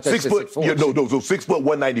 foot. I thought 6 foot. So 6 foot,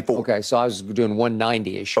 194. Okay, so I was doing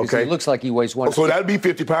 190-ish. Okay. It looks like he weighs 190. So that'd be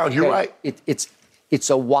 50 pounds. You're right. It's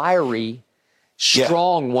a wiry,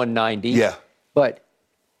 strong 190. Yeah. But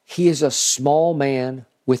He is a small man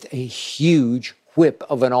with a huge whip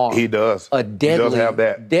of an arm. He does. He does have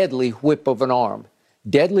that. Deadly whip of an arm.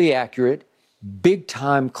 Deadly accurate,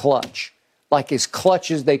 big-time clutch. Like as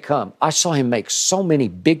clutch as they come. I saw him make so many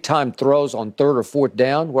big-time throws on third or fourth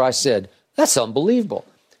down where I said, that's unbelievable.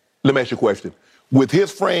 Let me ask you a question. With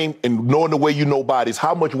his frame and knowing the way you know bodies,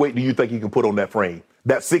 how much weight do you think he can put on that frame?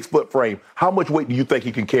 That 6-foot frame, how much weight do you think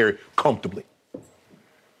he can carry comfortably?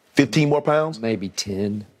 15 more pounds? Maybe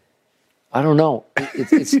 10. I don't know.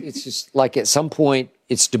 It's just like at some point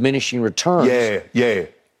it's diminishing returns. Yeah.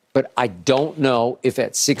 But I don't know if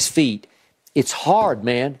at 6 feet, it's hard,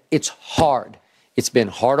 man. It's hard. It's been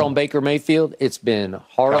hard on Baker Mayfield. It's been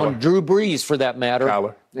hard on Drew Brees, for that matter.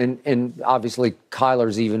 Kyler. And obviously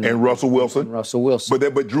Kyler's even. And Russell Wilson.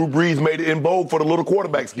 But Drew Brees made it in bold for the little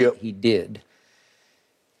quarterback, Skip. He did.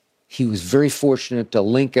 He was very fortunate to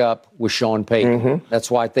link up with Sean Payton. Mm-hmm. That's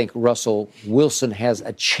why I think Russell Wilson has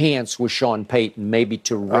a chance with Sean Payton, maybe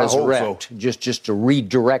to resurrect, just to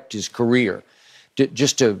redirect his career,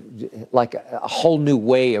 just to like a whole new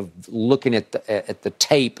way of looking at the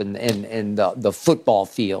tape and the football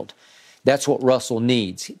field. That's what Russell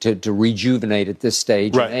needs to rejuvenate at this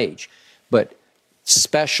stage and age. But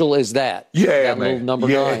special as that, that man. little number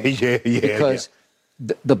 9, because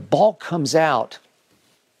the ball comes out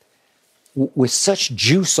with such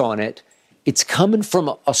juice on it. It's coming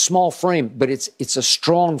from a small frame, but it's a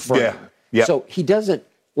strong frame. Yeah. So he doesn't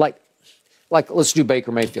like let's do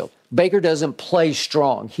Baker Mayfield. Baker doesn't play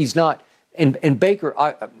strong. He's not, and Baker,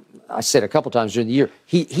 I said a couple times during the year,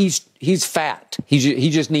 he's fat. He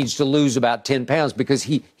just needs to lose about 10 pounds because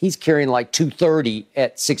he's carrying like 230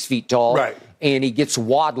 at 6 feet tall. Right. And he gets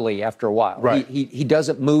waddly after a while. Right. He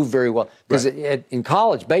doesn't move very well. Because in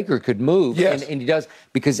college, Baker could move. Yes. And he does,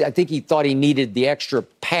 because I think he thought he needed the extra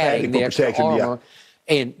padding, the extra armor.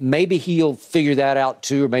 Yeah. And maybe he'll figure that out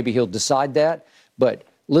too, or maybe he'll decide that. But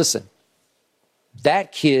listen,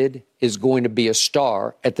 that kid is going to be a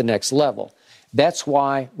star at the next level. That's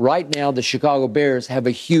why right now the Chicago Bears have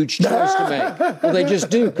a huge choice to make. Well, they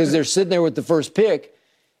just do, because they're sitting there with the first pick.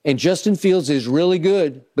 And Justin Fields is really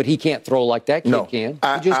good, but he can't throw like that kid can.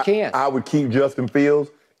 He just can't. I would keep Justin Fields,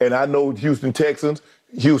 and I know Houston Texans.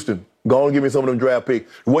 Houston, go on and give me some of them draft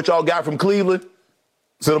picks. What y'all got from Cleveland,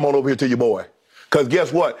 send them on over here to your boy. Because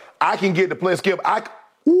guess what? I can get to play, Skip. I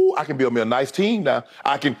can build me a nice team now.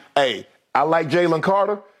 I like Jalen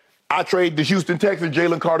Carter. I trade the Houston Texans.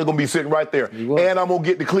 Jalen Carter going to be sitting right there. And I'm going to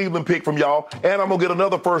get the Cleveland pick from y'all, and I'm going to get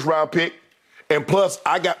another first-round pick. And plus,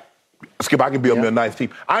 Skip, I can build me a nice team.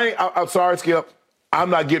 I'm sorry, Skip. I'm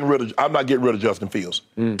not getting rid of Justin Fields.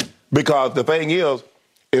 Because the thing is,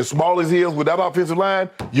 as small as he is with that offensive line,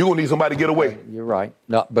 you're going to need somebody to get away. You're right.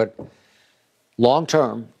 No, but long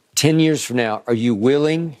term, 10 years from now, are you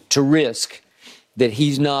willing to risk that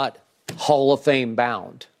he's not Hall of Fame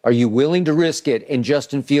bound? Are you willing to risk it and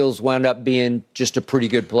Justin Fields wound up being just a pretty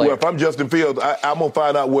good player? Well, if I'm Justin Fields, I'm going to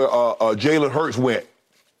find out where Jalen Hurts went.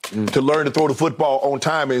 To learn to throw the football on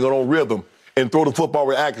time and on rhythm and throw the football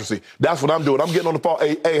with accuracy. That's what I'm doing. I'm getting on the phone.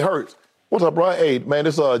 Hey, Hurts. What's up, bro? Hey, man,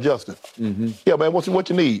 this is Justin. Mm-hmm. Yeah, man, what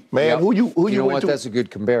you need? Man, who you know what? That's a good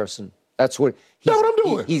comparison. That's what I'm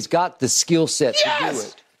doing. He's got the skill set to do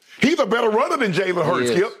it. He's a better runner than Jalen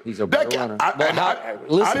Hurts, Skip. He's a better runner.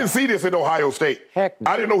 I didn't see this in Ohio State. Heck no.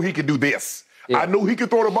 I didn't know he could do this. Yeah. I knew he could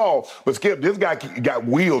throw the ball, but Skip, this guy got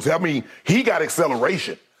wheels. I mean, he got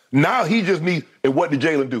acceleration. Now he just needs, and what did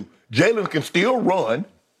Jalen do? Jalen can still run,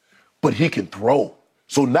 but he can throw.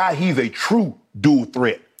 So now he's a true dual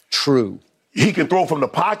threat. True. He can throw from the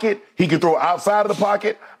pocket. He can throw outside of the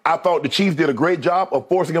pocket. I thought the Chiefs did a great job of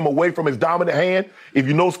forcing him away from his dominant hand. If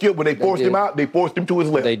you know, Skip, when they forced him out, they forced him to his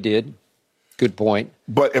left. They did. Good point.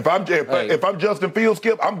 But if I'm Justin Fields,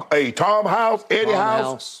 Skip, I'm Tom House, Eddie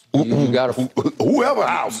House. You got to whoever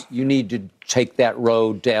House. You need to take that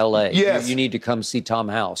road to L.A. Yes. You need to come see Tom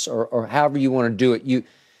House or however you want to do it.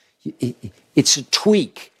 It's a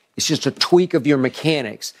tweak. It's just a tweak of your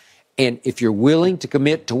mechanics. And if you're willing to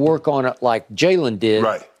commit to work on it like Jalen did,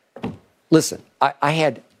 right. Listen, I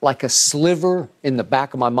had like a sliver in the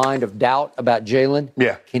back of my mind of doubt about Jalen.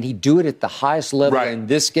 Yeah. Can he do it at the highest level in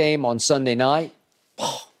this game on Sunday night?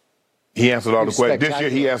 He answered all the questions. This year,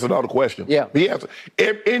 he answered all the questions. Yeah. He answered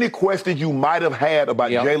any questions you might have had about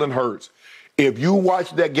Jalen Hurts. If you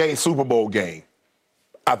watch that game, Super Bowl game,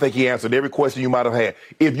 I think he answered every question you might have had.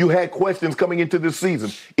 If you had questions coming into this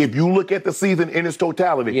season, if you look at the season in its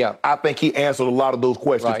totality, I think he answered a lot of those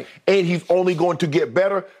questions. Right. And he's only going to get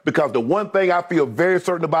better because the one thing I feel very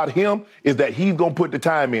certain about him is that he's going to put the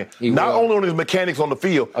time in. Not only on his mechanics on the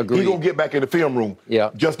field, he's going to get back in the film room.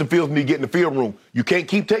 Yeah. Justin Fields needs to get in the film room. You can't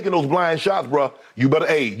keep taking those blind shots, bro. You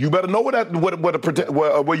better know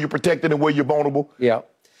where you're protected and where you're vulnerable. Yeah.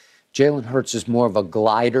 Jalen Hurts is more of a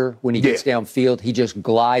glider when he gets downfield. He just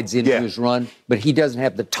glides into his run, but he doesn't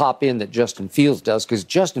have the top end that Justin Fields does because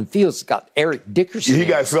Justin Fields has got Eric Dickerson. He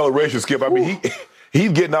got acceleration, Skip. I mean,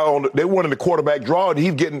 he's getting out on they wanted the quarterback draw, and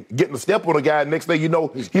he's getting a step on a guy. Next thing you know,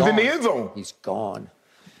 he's in the end zone. He's gone.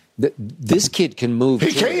 This kid can move.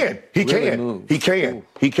 He can. He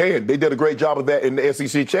can. They did a great job of that in the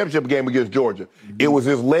SEC championship game against Georgia. It was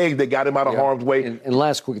his legs that got him out of harm's way. And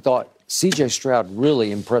last quick thought. C.J. Stroud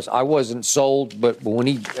really impressed. I wasn't sold, but when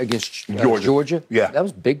he against Georgia, that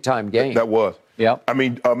was a big-time game. That was. Yeah. I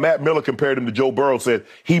mean, Matt Miller compared him to Joe Burrow, said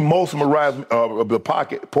he most memorized the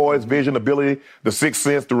pocket, poise, vision, ability, the sixth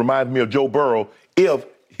sense to remind me of Joe Burrow if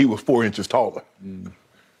he was 4 inches taller.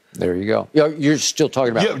 There you go. You're still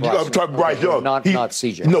talking about I'm talking about Bryce Young. Not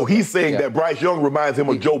C.J. No, he's saying that Bryce Young reminds him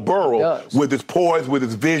of Joe Burrow with his poise, with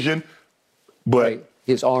his vision. But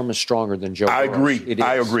his arm is stronger than Joe Burrow's.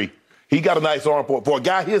 I agree. He got a nice arm for a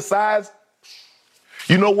guy his size.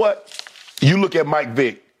 You know what? You look at Mike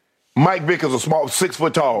Vick. Mike Vick is a small, 6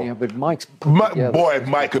 foot tall. Yeah, but Mike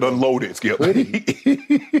could unload it, Skip.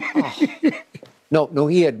 No,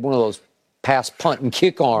 he had one of those pass, punt, and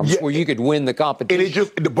kick arms where you could win the competition.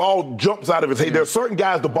 And the ball jumps out of his hand. There are certain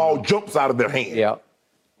guys the ball jumps out of their hand. Yeah.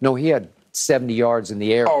 No, he had 70 yards in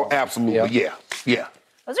the air. Oh, absolutely. Yeah.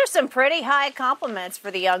 Those are some pretty high compliments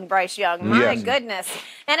for the young Bryce Young. My goodness.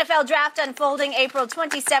 NFL Draft unfolding April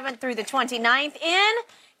 27th through the 29th in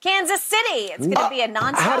Kansas City. It's going to be a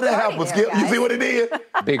nonstop How did that happen, Skip? You see what it is?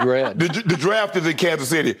 Big Red. The draft is in Kansas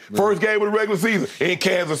City. First game of the regular season in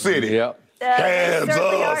Kansas City. Yep.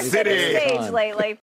 Kansas City. Stage lately.